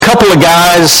couple of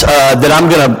guys that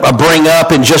I'm going to bring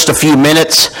up in just a few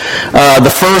minutes. The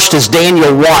first is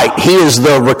Daniel White. He is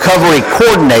the recovery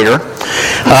coordinator.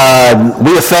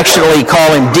 We affectionately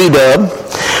call him D-Dub.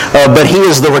 But he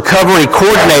is the recovery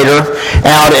coordinator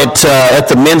out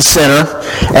at the Men's Center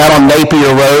out on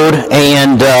Napier Road.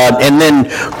 And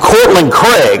then Cortland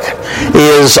Craig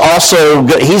is also,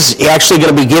 he's actually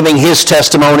going to be giving his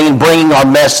testimony and bringing our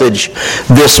message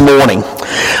this morning.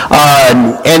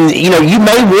 And you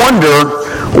may wonder,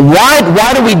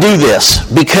 why do we do this?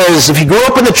 Because if you grew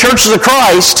up in the Churches of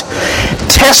Christ,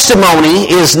 testimony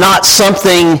is not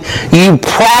something you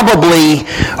probably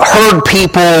heard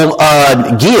people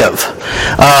give.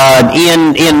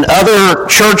 In other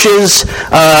churches,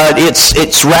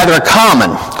 it's rather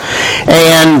common.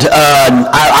 And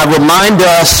I remind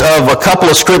us of a couple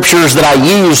of scriptures that I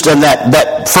used in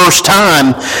that first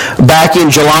time back in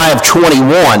July of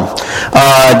 21.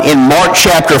 In Mark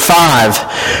chapter 5,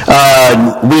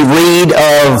 we read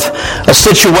of a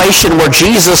situation where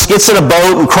Jesus gets in a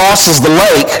boat and crosses the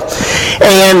lake.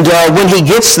 And when he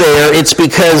gets there, it's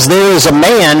because there is a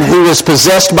man who is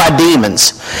possessed by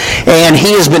demons. And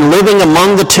he has been living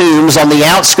among the tombs on the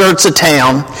outskirts of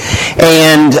town.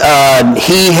 And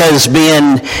he is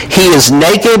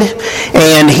naked,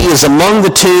 and he is among the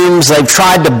tombs. They've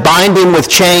tried to bind him with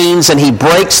chains, and he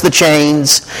breaks the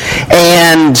chains.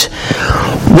 And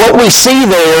what we see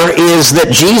there is that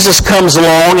Jesus comes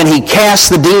along, and he casts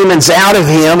the demons out of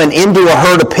him and into a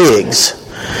herd of pigs.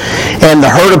 And the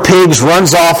herd of pigs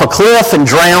runs off a cliff and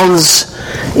drowns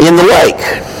in the lake.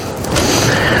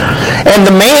 And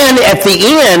the man at the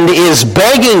end is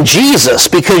begging Jesus,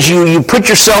 because you put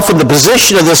yourself in the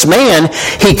position of this man.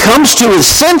 He comes to his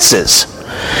senses,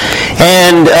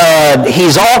 and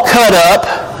he's all cut up,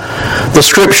 the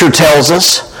scripture tells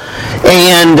us,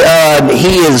 and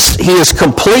he is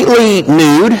completely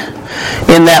nude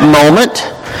in that moment,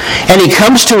 and he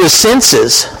comes to his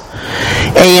senses,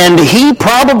 and he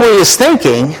probably is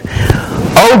thinking,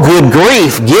 oh, good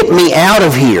grief, get me out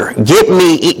of here.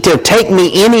 Take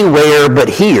me anywhere but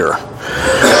here.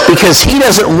 Because he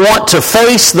doesn't want to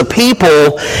face the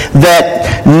people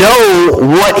that know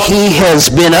what he has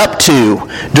been up to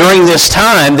during this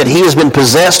time that he has been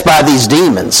possessed by these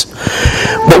demons.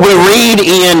 But we read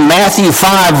in Matthew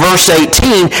 5, verse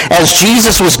 18, as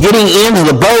Jesus was getting into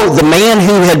the boat, the man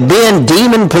who had been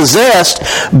demon-possessed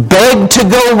begged to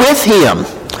go with him.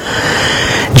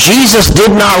 Jesus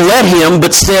did not let him,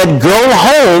 but said, go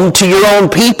home to your own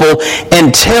people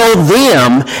and tell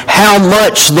them how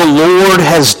much the Lord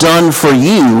has done for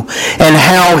you and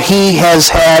how he has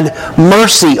had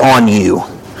mercy on you.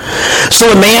 So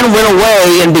the man went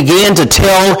away and began to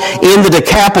tell in the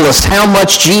Decapolis how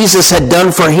much Jesus had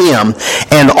done for him,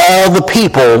 and all the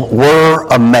people were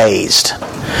amazed.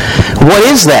 What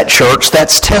is that, church?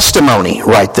 That's testimony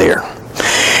right there.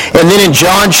 And then in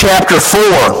John chapter 4,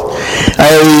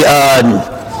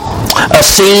 a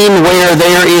scene where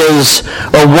there is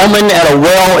a woman at a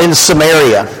well in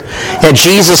Samaria. And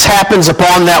Jesus happens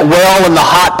upon that well in the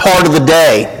hot part of the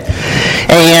day.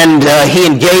 And he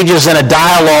engages in a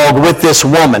dialogue with this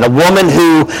woman, a woman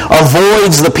who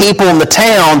avoids the people in the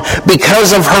town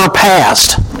because of her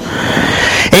past.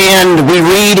 And we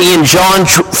read in John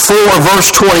 4,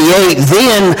 verse 28,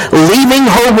 then, leaving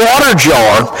her water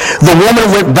jar, the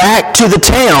woman went back to the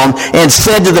town and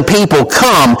said to the people,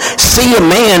 come, see a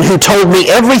man who told me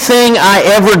everything I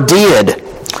ever did.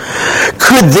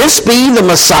 Could this be the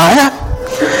Messiah?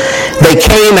 They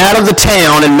came out of the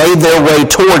town and made their way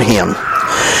toward him.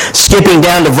 Skipping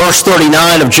down to verse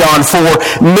 39 of John 4,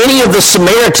 many of the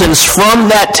Samaritans from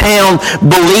that town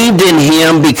believed in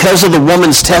him because of the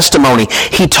woman's testimony.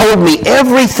 He told me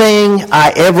everything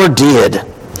I ever did.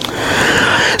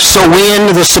 So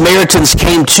when the Samaritans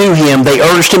came to him, they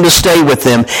urged him to stay with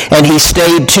them, and he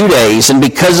stayed 2 days. And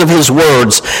because of his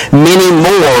words, many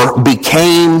more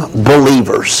became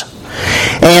believers.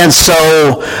 And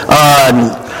so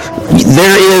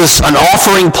there is an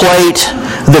offering plate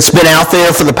that's been out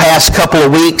there for the past couple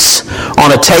of weeks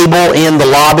on a table in the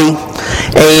lobby.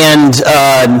 And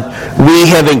we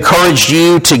have encouraged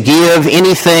you to give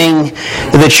anything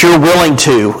that you're willing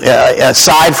to,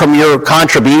 aside from your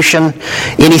contribution,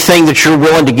 anything that you're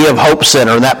willing to give Hope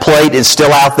Center. And that plate is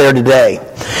still out there today.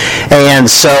 And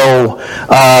so,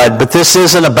 but this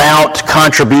isn't about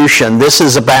contribution. This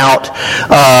is about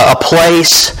a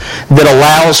place that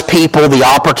allows people the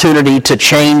opportunity to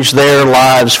change their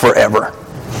lives forever.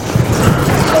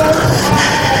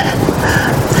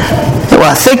 When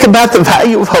I think about the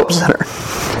value of Hope Center,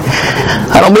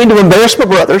 I don't mean to embarrass my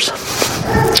brothers,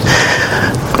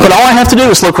 but all I have to do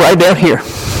is look right down here.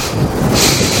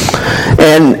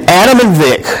 And Adam and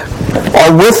Vic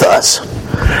are with us,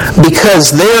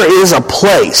 because there is a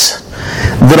place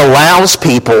that allows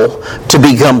people to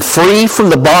become free from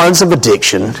the bonds of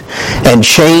addiction and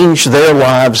change their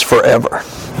lives forever.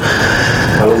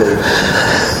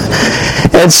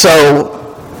 And so,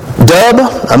 Dub,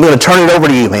 I'm going to turn it over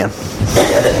to you, man.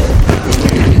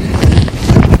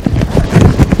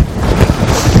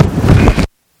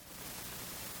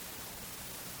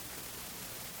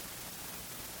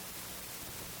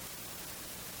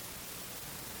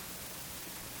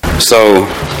 So,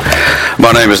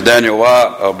 my name is Daniel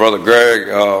White, Brother Greg.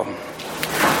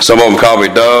 Some of them call me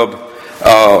Dub.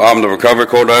 I'm the recovery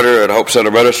coordinator at Hope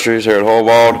Center Ministries here at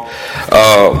Holwald.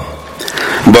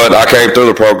 But I came through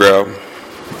the program.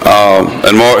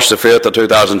 On March the 5th of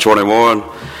 2021,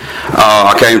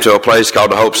 I came to a place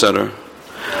called the Hope Center.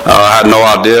 I had no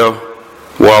idea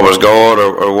where I was going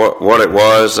or what it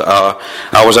was.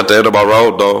 I was at the end of my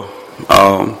road, though.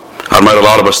 I made a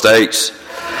lot of mistakes.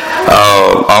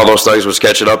 All those things was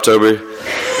catching up to me.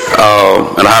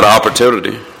 And I had an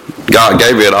opportunity. God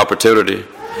gave me an opportunity.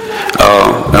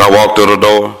 And I walked through the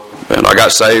door. And I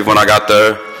got saved when I got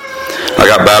there. I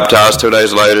got baptized 2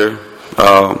 days later.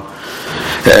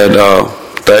 And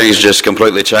things just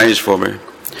completely changed for me.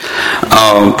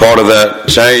 Part of that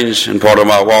change and part of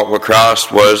my walk with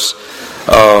Christ was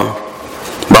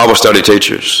Bible study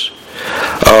teachers.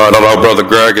 I don't know if Brother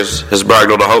Greg has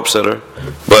bragged on the Hope Center,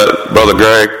 but Brother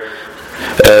Greg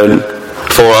and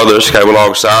 4 others came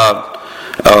alongside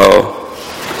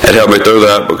and helped me through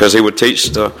that, because he would teach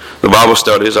the Bible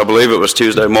studies. I believe it was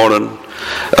Tuesday morning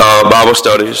Bible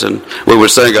studies, and we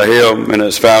would sing a hymn, and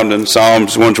it's found in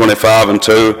Psalms 125 and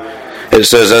 2. It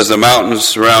says, "As the mountains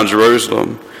surround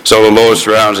Jerusalem, so the Lord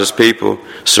surrounds his people.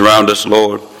 Surround us,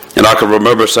 Lord." And I can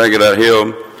remember singing that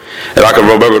hymn, and I can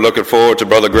remember looking forward to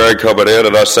Brother Greg coming in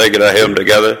and us singing that hymn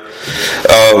together.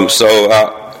 So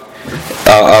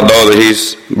I know that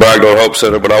he's bragged on Hope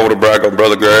Center, but I want to brag on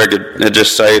Brother Greg and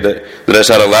just say that that's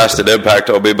had a lasting impact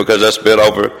on me, because that's been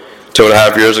over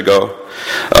 2.5 years ago.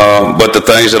 But the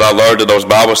things that I learned in those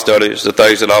Bible studies, the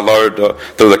things that I learned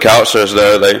through the counselors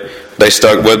there, they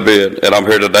stuck with me, and I'm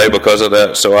here today because of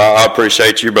that. So I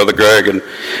appreciate you, Brother Greg, and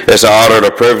it's an honor and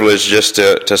a privilege just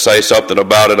to say something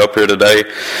about it up here today.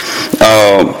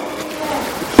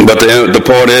 But the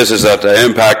point is that the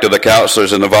impact of the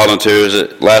counselors and the volunteers,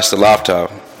 it lasts a lifetime.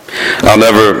 I'll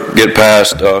never get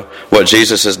past what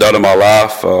Jesus has done in my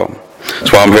life.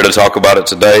 That's why I'm here to talk about it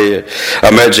today.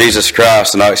 I met Jesus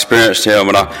Christ, and I experienced him,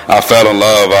 and I fell in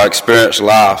love. I experienced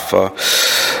life.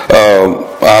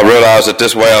 I realized that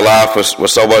this way of life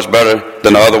was so much better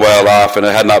than the other way of life, and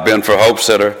it had not been for Hope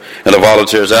Center and the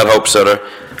volunteers at Hope Center,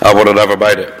 I would have never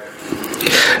made it.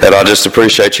 And I just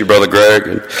appreciate you, Brother Greg.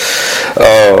 And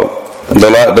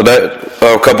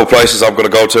a couple places I'm going to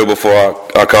go to before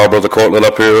I call Brother Cortland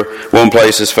up here. One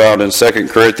place is found in 2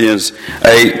 Corinthians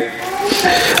 8,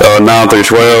 9 through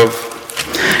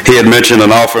 12. He had mentioned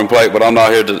an offering plate, but I'm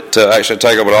not here to actually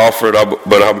take up an offering.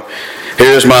 But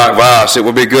here's my advice. It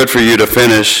would be good for you to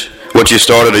finish what you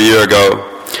started a year ago.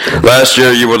 Last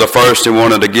year you were the first who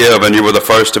wanted to give, and you were the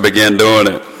first to begin doing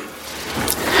it.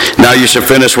 Now you should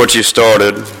finish what you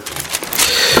started.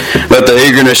 Let the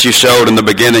eagerness you showed in the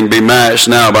beginning be matched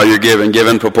now by your giving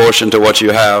in proportion to what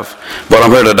you have. But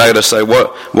I'm here today to say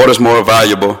what is more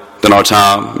valuable than our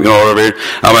time. You know what I mean?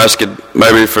 I'm asking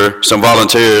maybe for some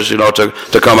volunteers,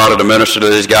 to come out and to minister to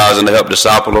these guys and to help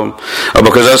disciple them.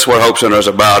 Because that's what Hope Center is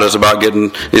about. It's about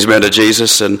getting these men to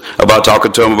Jesus and about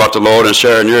talking to them about the Lord and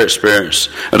sharing your experience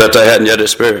that they hadn't yet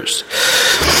experienced.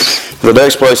 The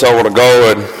next place I want to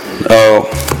go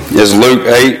is Luke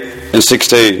 8 and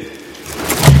 16.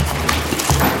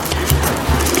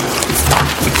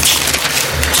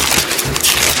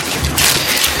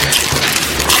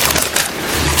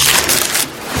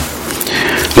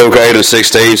 Luke 8 and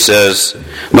 16 says,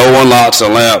 "No one lights a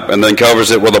lamp and then covers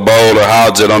it with a bowl or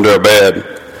hides it under a bed.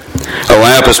 A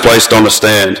lamp is placed on a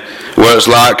stand, where its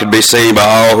light can be seen by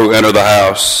all who enter the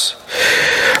house."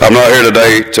 I'm not here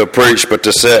today to preach, but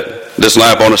to set this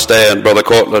lamp on a stand. Brother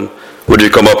Cortland, would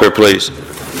you come up here, please?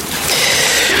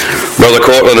 Brother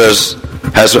Cortland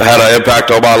has had an impact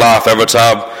on my life every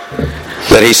time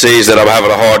that he sees that I'm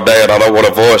having a hard day and I don't want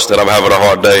to voice that I'm having a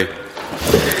hard day.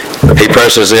 He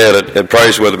presses in and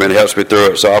prays with me and helps me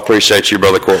through it. So I appreciate you,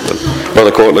 Brother Cortland.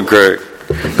 Brother Cortland Craig.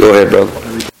 Go ahead, brother.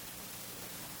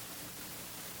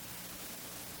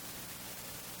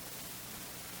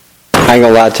 I ain't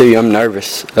gonna lie to you, I'm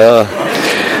nervous. First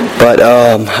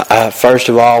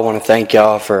of all, I want to thank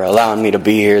y'all for allowing me to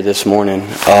be here this morning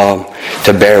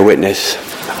to bear witness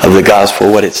of the gospel,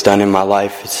 what it's done in my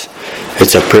life.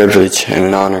 It's a privilege and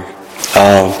an honor.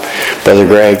 Brother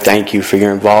Greg, thank you for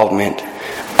your involvement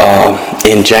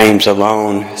in James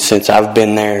alone. Since I've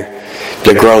been there,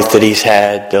 the growth that he's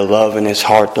had, the love in his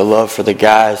heart, the love for the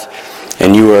guys,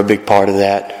 and you were a big part of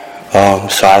that.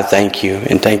 So I thank you,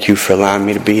 and thank you for allowing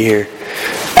me to be here.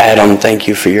 Adam, thank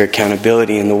you for your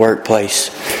accountability in the workplace.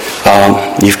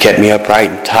 You've kept me upright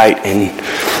and tight, and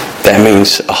that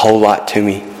means a whole lot to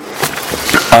me.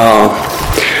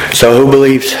 So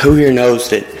who here knows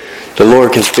that the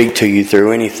Lord can speak to you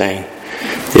through anything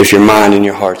if your mind and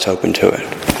your heart's open to it?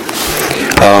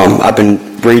 I've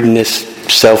been reading this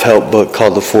self-help book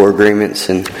called The Four Agreements,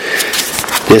 and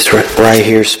this right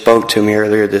here spoke to me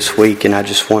earlier this week, and I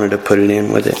just wanted to put it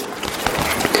in with it.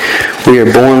 We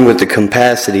are born with the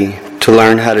capacity to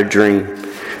learn how to dream,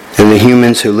 and the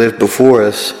humans who lived before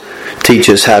us teach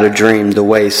us how to dream the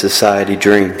way society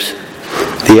dreams.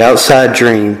 The outside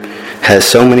dream has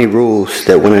so many rules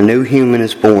that when a new human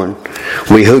is born,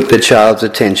 we hook the child's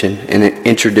attention and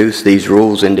introduce these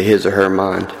rules into his or her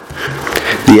mind.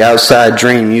 The outside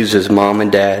dream uses mom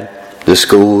and dad, the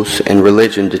schools, and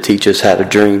religion to teach us how to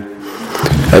dream.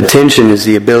 Attention is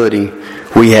the ability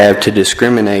we have to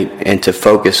discriminate and to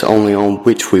focus only on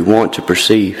which we want to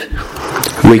perceive.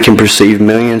 We can perceive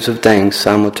millions of things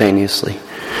simultaneously.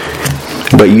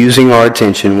 But using our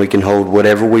attention, we can hold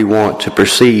whatever we want to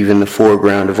perceive in the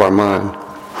foreground of our mind.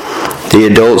 The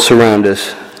adults around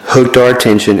us hooked our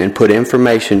attention and put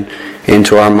information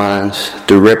into our minds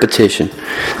through repetition.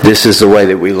 This is the way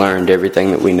that we learned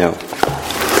everything that we know.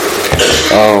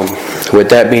 With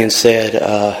that being said,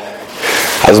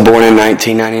 I was born in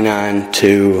 1999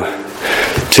 to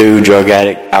two drug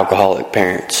addict, alcoholic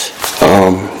parents.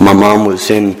 My mom was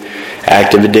in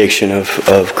active addiction of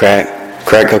crack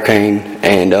cocaine,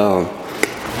 and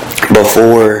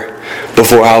before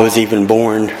I was even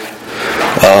born,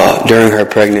 during her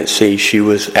pregnancy, she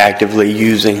was actively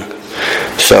using.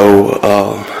 So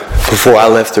before I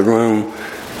left the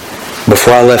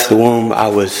womb, I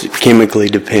was chemically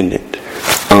dependent.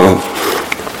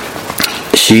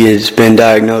 She has been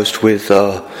diagnosed with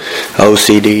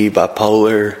OCD,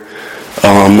 bipolar,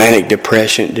 manic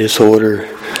depression disorder,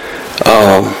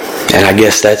 and I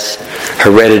guess that's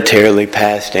hereditarily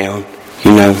passed down,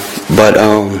 you know. But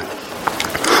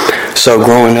so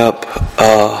growing up,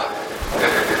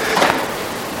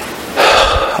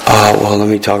 well, let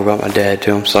me talk about my dad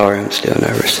too. I'm sorry, I'm still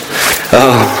nervous.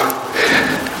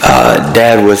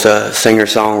 Dad was a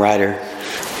singer-songwriter,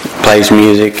 plays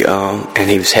music, and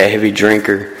he was a heavy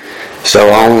drinker. So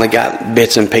I only got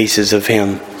bits and pieces of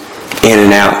him in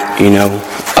and out, you know.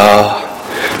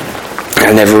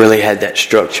 I never really had that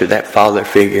structure, that father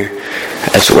figure.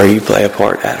 That's where you play a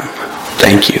part, Adam.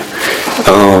 Thank you.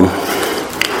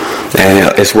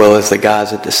 And as well as the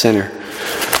guys at the center.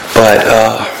 But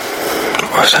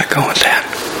where was I going with that?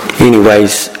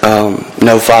 Anyways,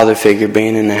 no father figure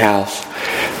being in the house.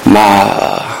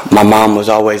 My mom was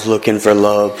always looking for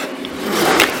love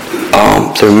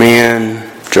through men,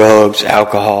 drugs,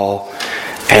 alcohol,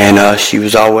 and she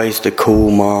was always the cool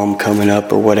mom coming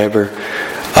up or whatever.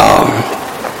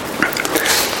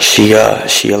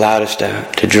 She allowed us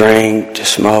to drink, to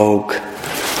smoke,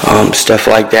 stuff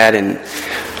like that, and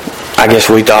I guess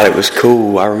we thought it was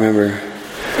cool. I remember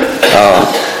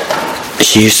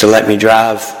she used to let me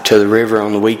drive to the river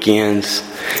on the weekends,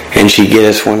 and she'd get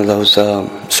us one of those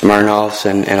Smirnoffs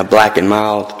and a Black and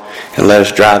Mild and let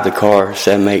us drive the car,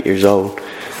 7, 8 years old.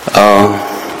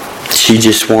 She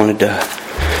just wanted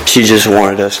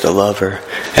us to love her,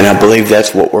 and I believe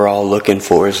that's what we're all looking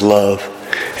for, is love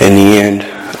in the end.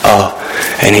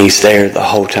 And he's there the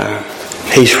whole time.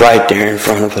 He's right there in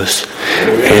front of us.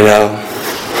 And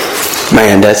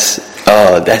man, that's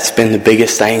been the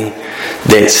biggest thing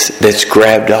that's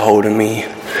grabbed a hold of me,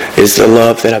 is the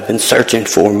love that I've been searching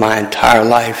for my entire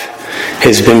life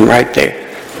has been right there.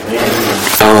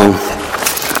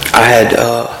 I had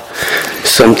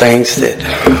some things that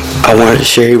I wanted to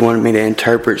share. He wanted me to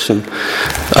interpret some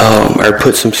or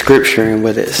put some scripture in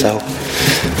with it. So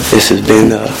this has been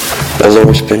the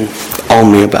Lord's been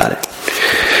on me about it.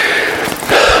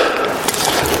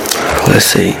 Let's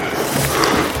see.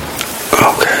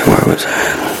 Okay, where was I?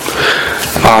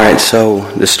 Alright, so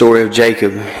the story of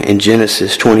Jacob in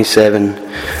Genesis 27,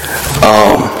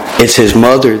 it's his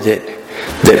mother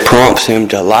that prompts him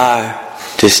to lie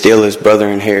to steal his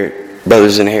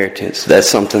brother's inheritance. That's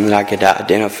something that I could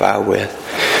identify with.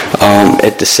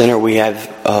 At the center we have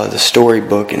the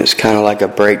storybook, and it's kind of like a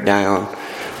breakdown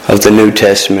of the New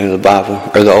Testament of the Bible,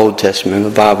 or the Old Testament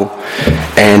of the Bible.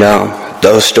 And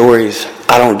those stories,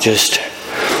 I don't just,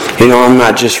 I'm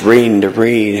not just reading to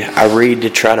read. I read to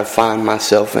try to find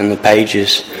myself in the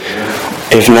pages.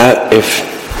 If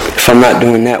if I'm not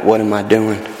doing that, what am I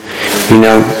doing?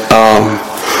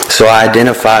 So I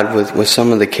identified with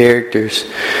some of the characters.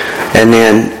 And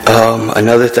then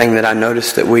another thing that I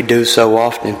noticed that we do so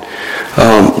often,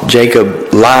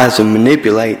 Jacob lies and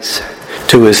manipulates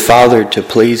to his father to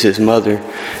please his mother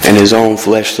and his own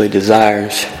fleshly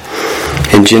desires.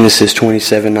 In Genesis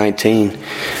 27:19,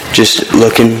 just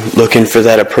looking for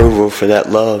that approval, for that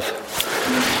love.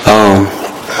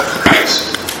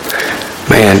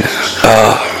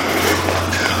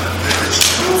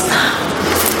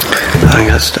 I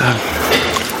got stuff.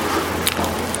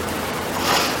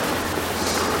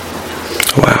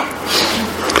 Wow.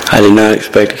 I did not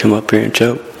expect to come up here and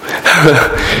choke.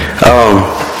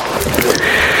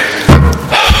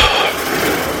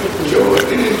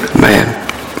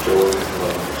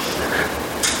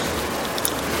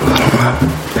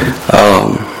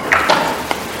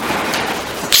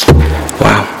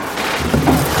 Wow.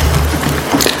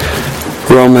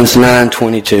 Romans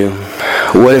 9:22.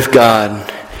 What if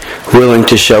God, willing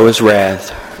to show his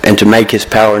wrath and to make his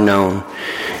power known,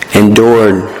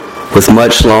 endured with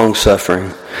much long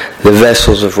suffering the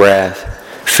vessels of wrath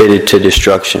fitted to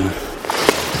destruction?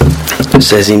 It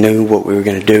says he knew what we were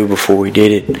going to do before we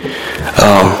did it.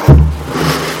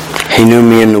 He knew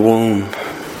me in the womb.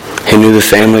 He knew the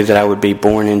family that I would be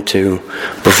born into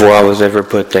before I was ever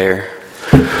put there.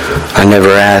 I never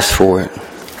asked for it.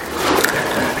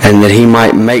 And that he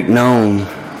might make known,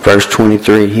 verse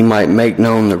 23, he might make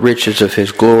known the riches of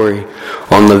his glory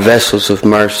on the vessels of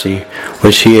mercy,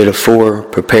 which he had afore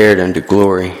prepared unto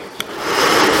glory.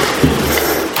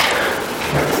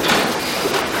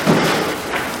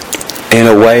 In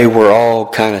a way, we're all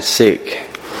kind of sick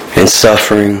and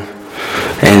suffering,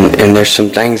 and there's some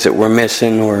things that we're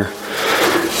missing, or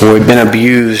we've been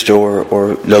abused, or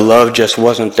the love just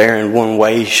wasn't there in one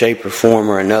way, shape, or form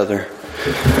or another.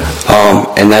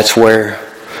 And that's where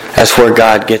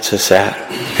God gets us at,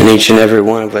 in each and every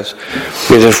one of us.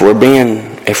 Because if we're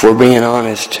being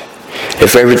honest,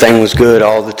 if everything was good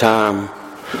all the time,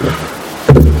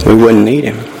 we wouldn't need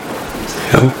him.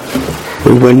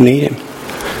 We wouldn't need him.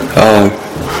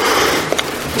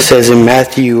 It says in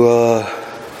Matthew,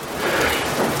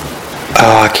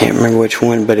 I can't remember which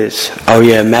one, but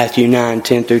Matthew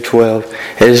 9:10 through 12.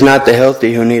 It is not the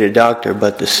healthy who need a doctor,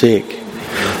 but the sick.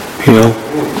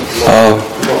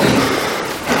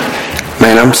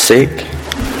 Man, I'm sick.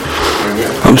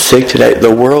 I'm sick today.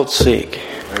 The world's sick.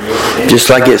 Just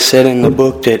like it said in the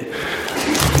book that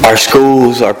our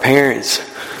schools, our parents,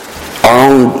 our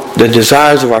own, the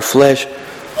desires of our flesh,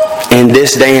 in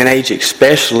this day and age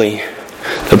especially,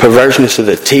 the perverseness of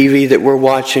the TV that we're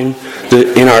watching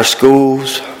in our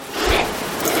schools,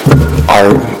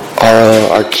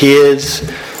 our kids,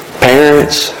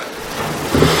 parents.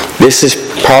 This is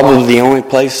probably the only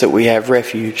place that we have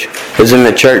refuge, is in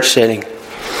the church setting.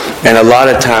 And a lot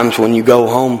of times when you go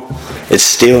home, it's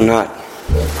still not.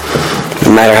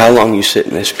 No matter how long you sit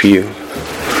in this pew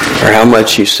or how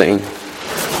much you sing.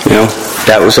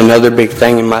 That was another big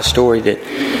thing in my story, that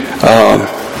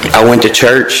I went to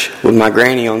church with my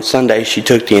granny on Sunday. She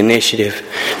took the initiative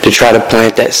to try to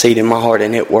plant that seed in my heart,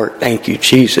 and it worked. Thank you,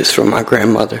 Jesus, for my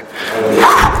grandmother.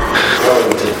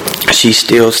 She's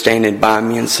still standing by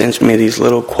me and sends me these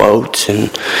little quotes and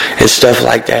stuff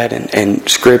like that, and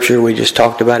scripture. We just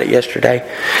talked about it yesterday,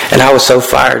 and I was so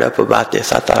fired up about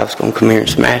this. I thought I was going to come here and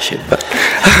smash it, but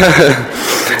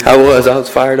I was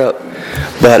fired up.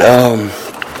 But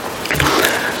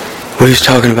we was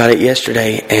talking about it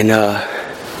yesterday, and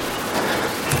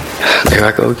there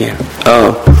I go again.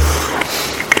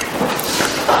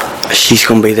 She's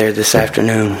going to be there this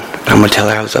afternoon. I'm going to tell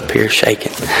her I was up here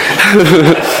shaking.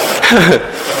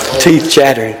 Teeth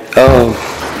chattering.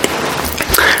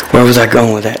 Where was I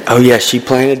going with that? Oh yeah, she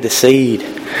planted the seed.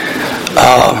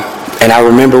 And I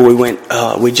remember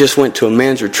we just went to a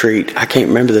men's retreat. I can't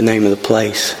remember the name of the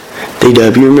place.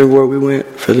 D-W, you remember where we went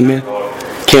for the men?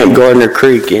 Camp Gardner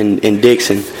Creek in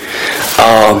Dixon.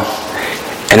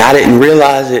 And I didn't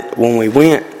realize it when we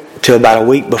went till about a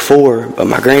week before, but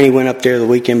my granny went up there the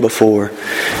weekend before,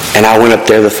 and I went up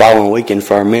there the following weekend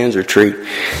for our men's retreat.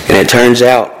 And it turns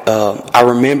out, I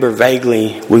remember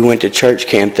vaguely we went to church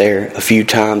camp there a few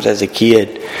times as a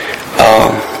kid,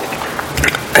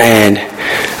 and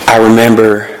I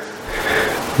remember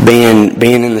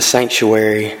being in the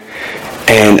sanctuary,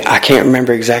 and I can't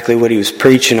remember exactly what he was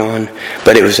preaching on,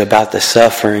 but it was about the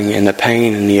suffering and the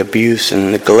pain and the abuse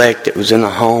and neglect that was in the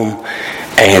home.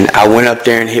 And I went up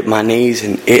there and hit my knees,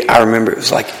 and I remember it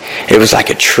was like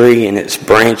a tree and its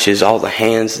branches, all the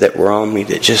hands that were on me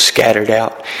that just scattered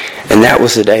out. And that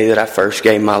was the day that I first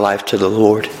gave my life to the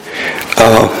Lord.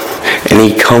 And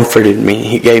He comforted me.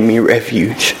 He gave me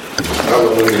refuge.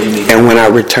 And when I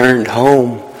returned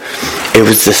home, it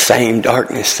was the same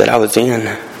darkness that I was in.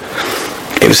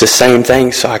 It was the same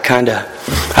thing, so I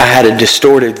had a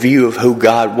distorted view of who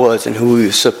God was and who He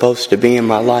was supposed to be in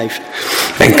my life.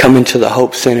 And coming to the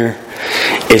Hope Center,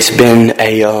 it's been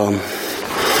a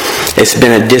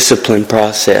discipline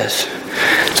process.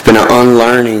 It's been an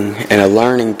unlearning and a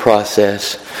learning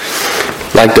process.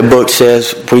 Like the book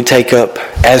says, we take up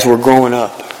as we're growing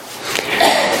up.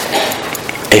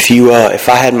 If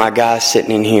I had my guys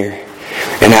sitting in here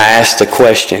and I asked the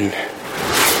question,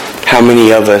 how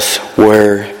many of us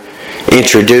were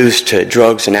introduced to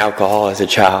drugs and alcohol as a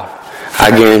child?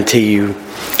 I guarantee you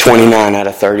 29 out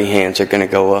of 30 hands are going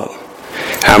to go up.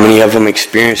 How many of them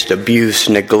experienced abuse,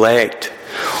 neglect,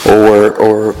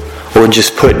 or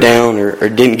just put down or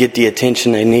didn't get the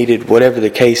attention they needed? Whatever the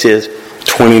case is,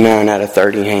 29 out of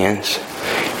 30 hands.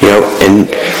 And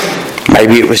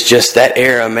maybe it was just that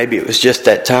era, maybe it was just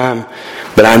that time,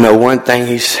 but I know one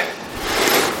thing,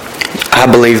 I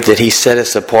believe that He set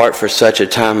us apart for such a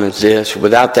time as this.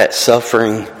 Without that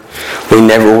suffering, we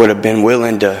never would have been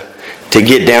willing to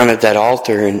get down at that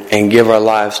altar and give our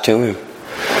lives to Him.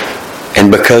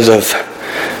 And because of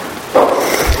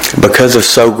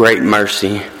so great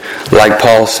mercy, like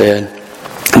Paul said,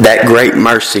 that great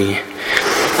mercy,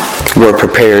 we're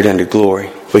prepared unto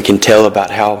glory. We can tell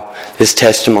about how this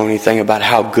testimony thing, about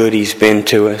how good He's been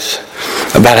to us,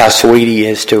 about how sweet He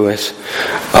is to us.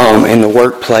 In the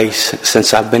workplace,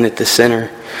 since I've been at the center,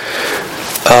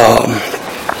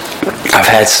 I've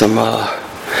had some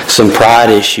pride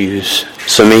issues,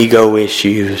 some ego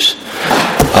issues,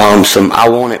 some I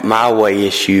want it my way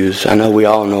issues. I know we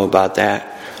all know about that.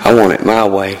 I want it my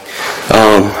way.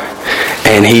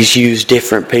 And He's used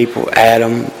different people,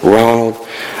 Adam, Ronald,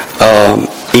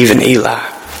 even Eli.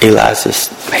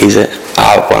 Eli's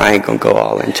I ain't gonna go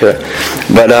all into it,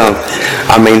 but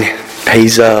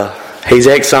he's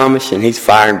ex-Amish and he's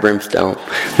fire and brimstone.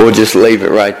 We'll just leave it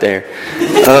right there.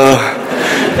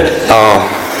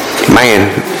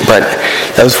 But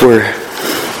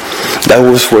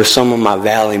those were some of my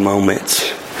valley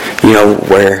moments,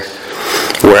 where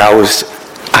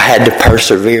I had to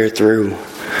persevere through.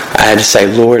 I had to say,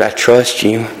 Lord, I trust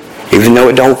You, even though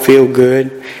it don't feel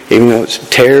good. Even though it's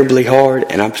terribly hard,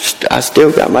 and I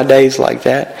still got my days like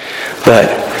that, but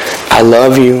I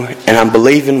love You, and I'm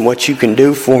believing what You can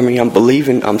do for me. I'm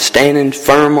standing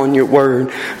firm on Your word,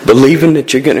 believing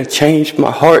that You're going to change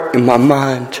my heart and my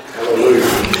mind.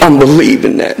 I'm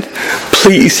believing that.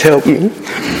 Please help me.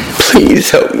 Please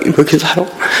help me, because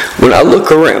when I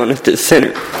look around at this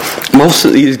center, most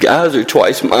of these guys are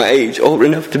twice my age, old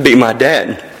enough to be my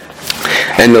dad.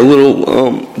 And the little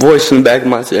voice in the back of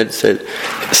my head says,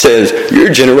 your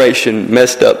generation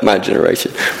messed up my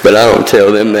generation. But I don't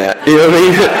tell them that. You know what I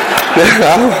mean?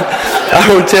 I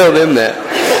don't tell them that.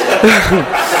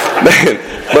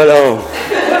 But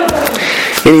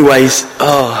anyways,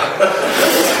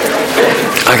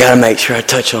 I got to make sure I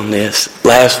touch on this.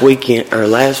 Last week, it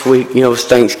was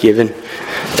Thanksgiving.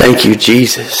 Thank You,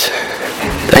 Jesus.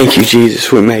 Thank You,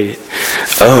 Jesus, we made it.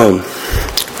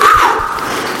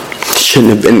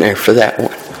 Shouldn't have been there for that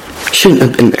one. Shouldn't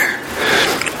have been there.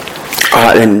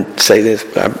 I didn't say this,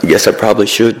 but I guess I probably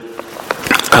should.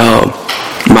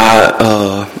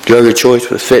 My drug of choice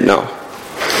was fentanyl,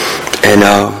 and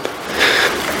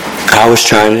I was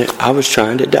trying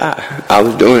to die. I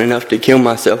was doing enough to kill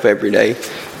myself every day,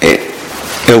 and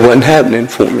it wasn't happening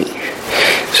for me.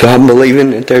 So I'm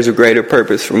believing that there's a greater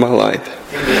purpose for my life.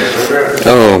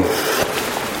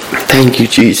 Thank You,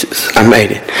 Jesus. I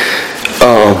made it.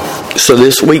 So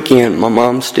this weekend, my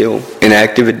mom's still in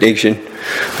active addiction,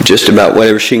 just about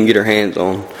whatever she can get her hands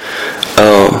on.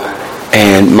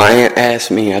 And my aunt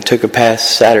asked me, I took her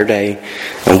past Saturday,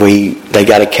 and they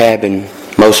got a cabin.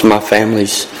 Most of my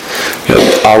family's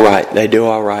all right. They do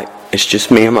all right. It's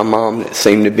just me and my mom that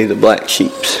seem to be the black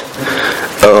sheeps.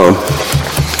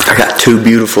 I got two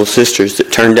beautiful sisters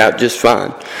that turned out just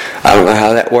fine. I don't know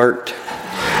how that worked.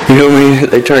 You know what I mean?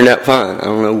 They turned out fine. I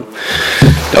don't know.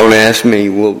 Don't ask me.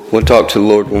 We'll talk to the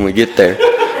Lord when we get there.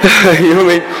 You know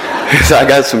what I mean? So I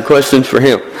got some questions for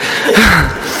Him.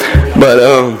 But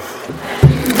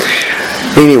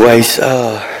anyways,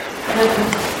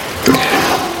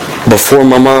 before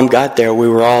my mom got there, we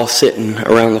were all sitting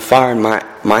around the fire, and my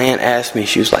aunt asked me.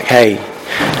 She was like, "Hey,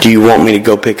 do you want me to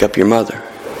go pick up your mother?"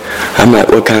 I'm like,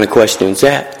 "What kind of question is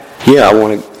that?" "Yeah, I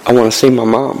want to see my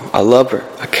mom. I love her.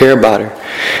 I care about her."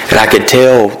 And I could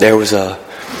tell there was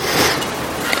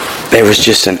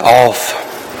just an off.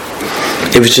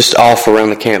 It was just off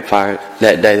around the campfire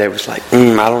that day. They was like,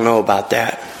 I don't know about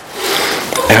that.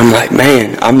 And I'm like,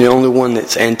 man, I'm the only one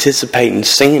that's anticipating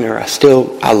seeing her. I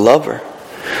love her.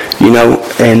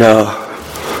 And I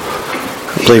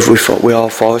believe we all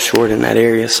fall short in that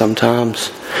area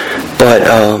sometimes. But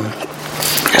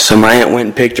so my aunt went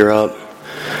and picked her up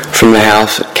from the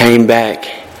house, came back,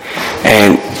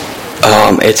 and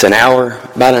it's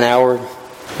about an hour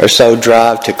or so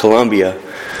drive to Columbia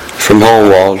from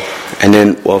Homewald, and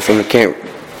then from the Camp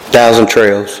 1,000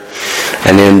 Trails,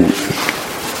 and then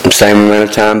the same amount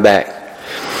of time back.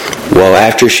 Well,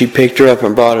 after she picked her up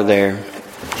and brought her there,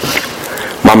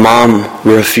 my mom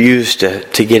refused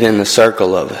to get in the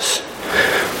circle of us.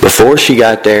 Before she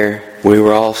got there, we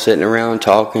were all sitting around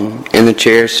talking in the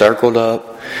chairs, circled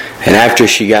up. And after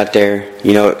she got there,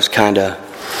 it was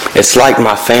it's like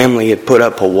my family had put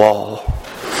up a wall.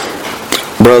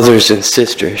 Brothers and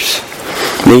sisters,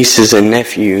 nieces and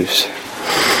nephews,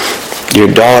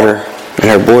 your daughter and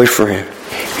her boyfriend,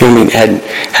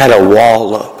 had a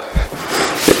wall up.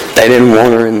 They didn't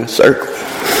want her in the circle.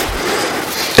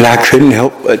 And I couldn't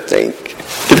help but think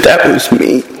that was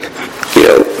me.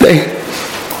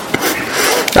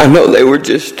 I know they were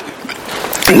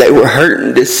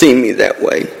hurting to see me that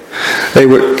way. They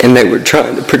were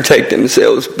trying to protect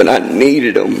themselves, but I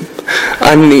needed them.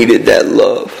 I needed that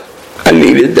love. I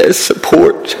needed that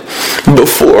support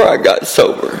before I got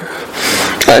sober.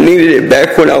 I needed it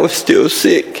back when I was still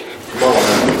sick.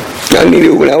 I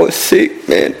needed it when I was sick,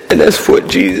 man. And that's what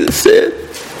Jesus said.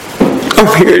 I'm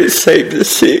here to save the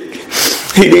sick.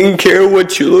 He didn't care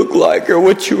what you looked like or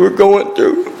what you were going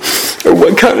through or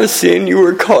what kind of sin you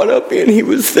were caught up in. He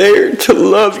was there to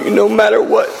love you no matter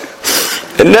what.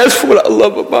 And that's what I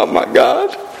love about my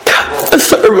God. I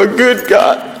serve a good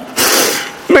God.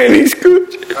 Man, He's good.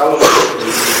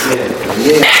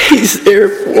 He's there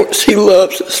for us. He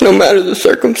loves us no matter the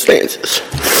circumstances.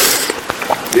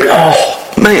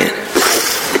 Oh, man.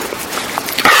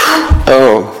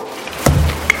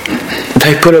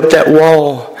 They put up that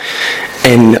wall,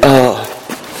 and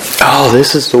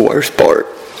this is the worst part.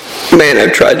 Man, I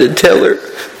tried to tell her.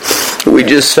 We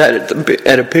just sat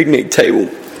at a picnic table,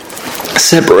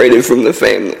 separated from the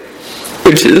family,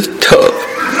 which is tough.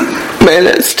 Man,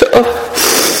 that's tough.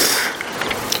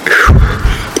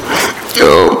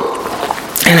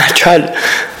 And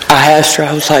I asked her,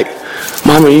 I was like,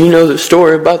 Mama, you know the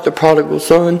story about the prodigal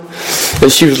son?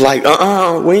 And she was like,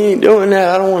 we ain't doing that.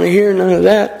 I don't want to hear none of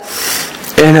that.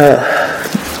 And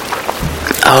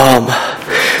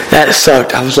that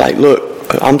sucked. I was like,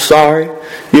 look, I'm sorry.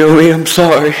 You know what I mean? I'm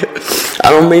sorry. I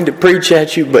don't mean to preach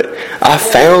at you, but I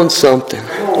found something.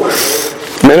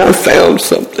 Man, I found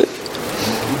something.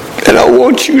 And I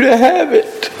want you to have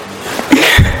it.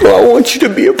 Well, I want you to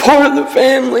be a part of the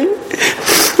family.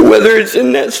 Whether it's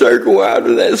in that circle or out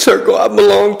of that circle, I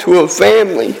belong to a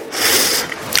family.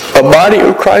 A body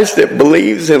of Christ that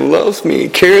believes and loves me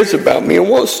and cares about me and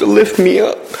wants to lift me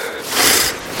up.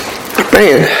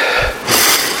 Man,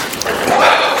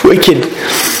 we could...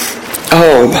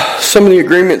 some of the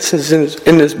agreements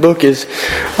in this book is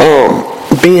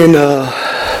being...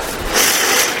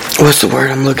 what's the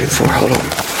word I'm looking for? Hold on.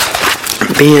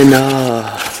 Being...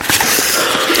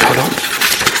 hold on.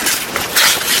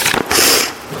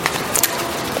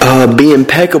 Be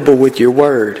impeccable with your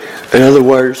word. In other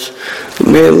words,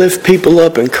 man, lift people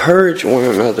up, encourage one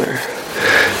another.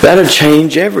 That'll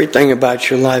change everything about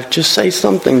your life. Just say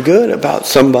something good about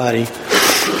somebody.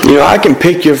 I can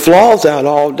pick your flaws out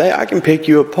all day. I can pick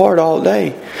you apart all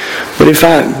day. But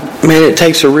it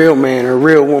takes a real man or a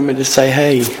real woman to say,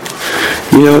 hey,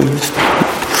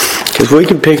 because we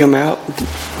can pick them out.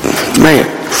 Man.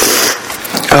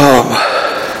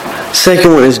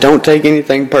 Second one is don't take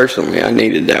anything personally. I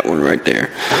needed that one right there.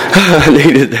 I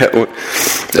needed that one.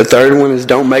 The third one is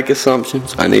don't make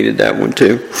assumptions. I needed that one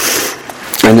too.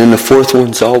 And then the fourth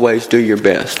one's always do your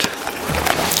best.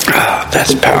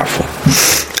 That's powerful.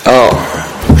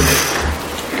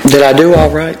 Did I do all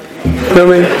right? You know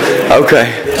what I mean?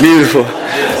 Okay, beautiful.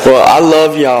 Well, I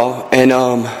love y'all, and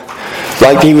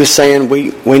like he was saying,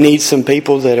 we need some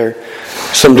people that are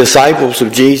some disciples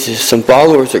of Jesus, some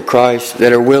followers of Christ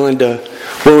that are willing to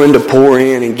pour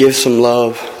in and give some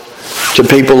love to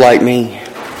people like me.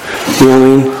 You know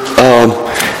what I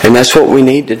mean? And that's what we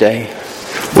need today.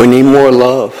 We need more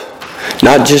love,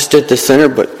 not just at the center,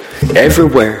 but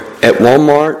everywhere. At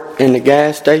Walmart, in the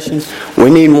gas stations, we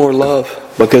need more love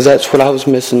because that's what I was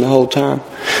missing the whole time.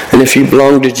 And if you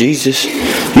belong to Jesus,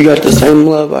 you got the same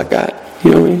love I got.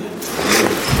 You know what I mean?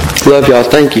 Love y'all.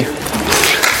 Thank you.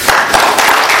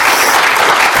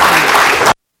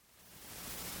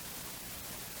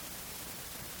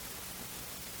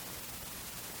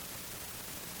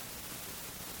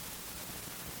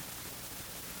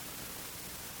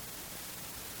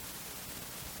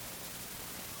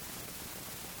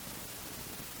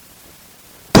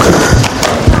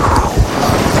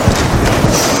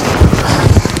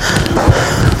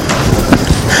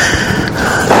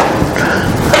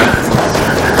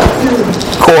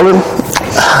 Lord,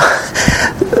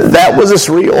 that was as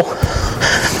real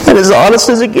and as honest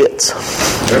as it gets.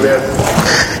 Amen.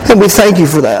 And we thank you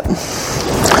for that.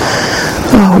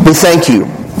 We thank you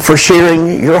for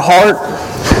sharing your heart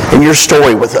and your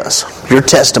story with us, your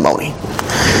testimony.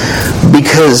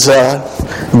 Because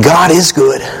God is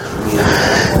good.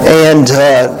 And,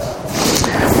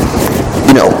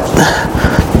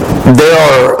 there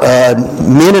are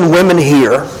men and women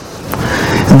here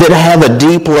that have a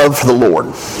deep love for the Lord.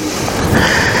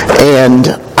 And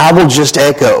I will just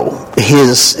echo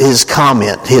his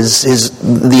comment,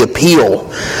 the appeal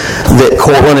that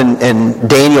Cortland and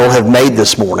Daniel have made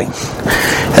this morning.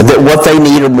 That what they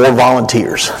need are more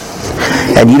volunteers.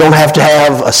 And you don't have to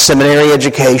have a seminary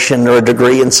education or a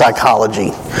degree in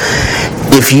psychology.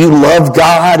 If you love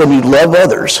God and you love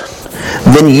others,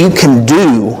 then you can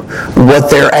do what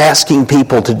they're asking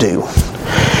people to do.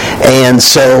 And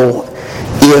so,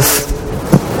 if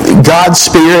God's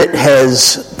Spirit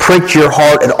has pricked your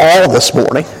heart at all this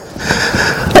morning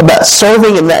about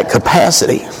serving in that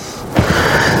capacity,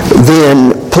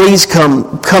 then please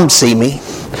come see me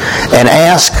and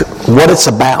ask what it's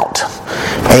about.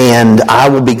 And I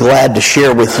will be glad to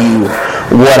share with you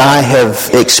what I have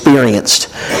experienced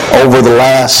over the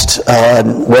last,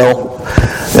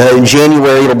 in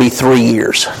January it'll be 3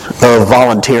 years of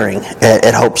volunteering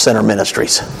at Hope Center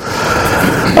Ministries.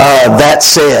 That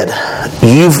said,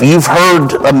 you've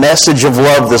heard a message of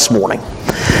love this morning.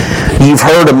 You've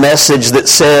heard a message that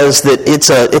says that it's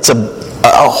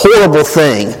a horrible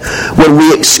thing when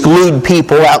we exclude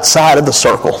people outside of the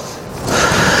circle.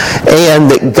 And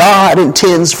that God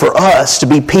intends for us to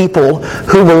be people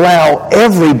who allow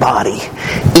everybody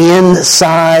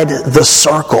inside the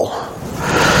circle.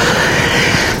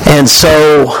 And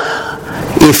so,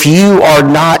 if you are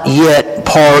not yet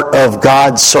part of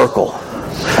God's circle,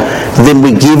 then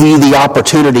we give you the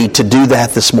opportunity to do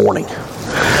that this morning.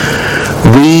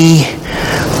 We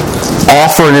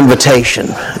offer an invitation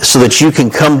so that you can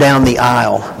come down the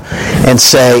aisle and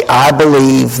say, I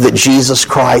believe that Jesus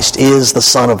Christ is the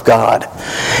Son of God,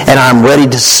 and I'm ready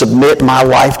to submit my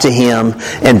life to Him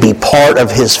and be part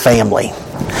of His family.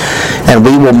 And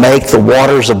we will make the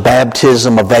waters of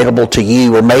baptism available to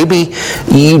you. Or maybe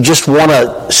you just want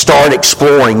to start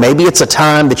exploring. Maybe it's a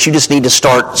time that you just need to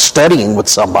start studying with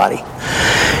somebody.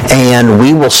 And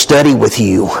we will study with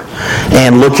you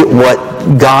and look at what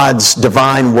God's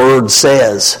divine Word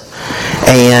says.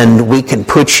 And we can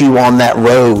put you on that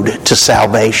road to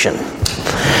salvation.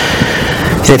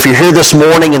 And if you're here this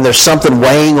morning and there's something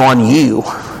weighing on you,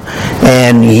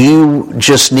 and you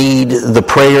just need the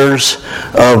prayers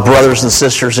of brothers and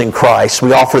sisters in Christ,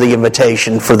 we offer the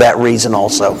invitation for that reason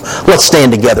also. Let's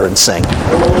stand together and sing.